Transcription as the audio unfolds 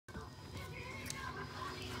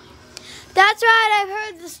That's right, I've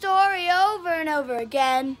heard the story over and over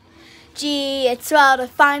again. Gee, it's swell to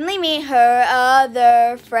finally meet her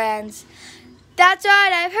other friends. That's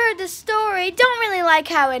right, I've heard the story, don't really like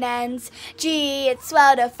how it ends. Gee, it's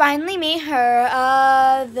swell to finally meet her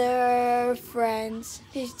other friends.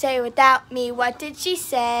 Did she say without me? What did she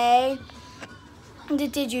say?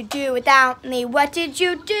 Did you do without me? What did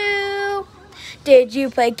you do? Did you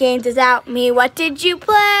play games without me? What did you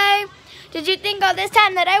play? Did you think all this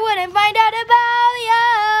time that I wouldn't find out about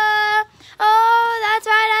ya? Oh, that's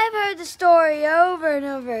right, I've heard the story over and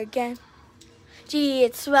over again. Gee,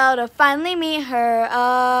 it's swell to finally meet her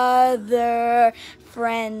other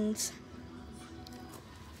friends.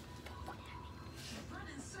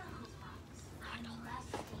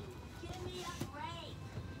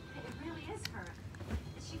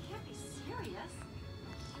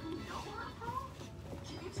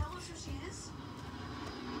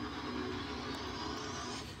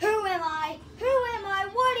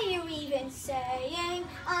 What are you even saying?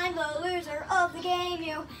 I'm the loser of the game.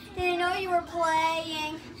 You didn't know you were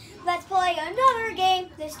playing. Let's play another game.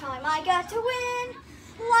 This time I got to win.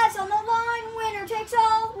 Life's on the line. Winner takes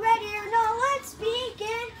all. Ready or not, let's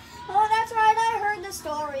begin. Oh, that's right. I heard the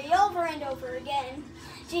story over and over again.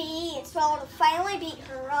 Gee, it's swell to finally beat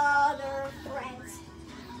her other friends.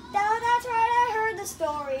 Oh, that's right. I heard the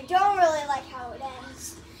story. Don't really like how it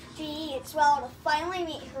ends. Gee, it's swell to finally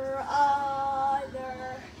meet her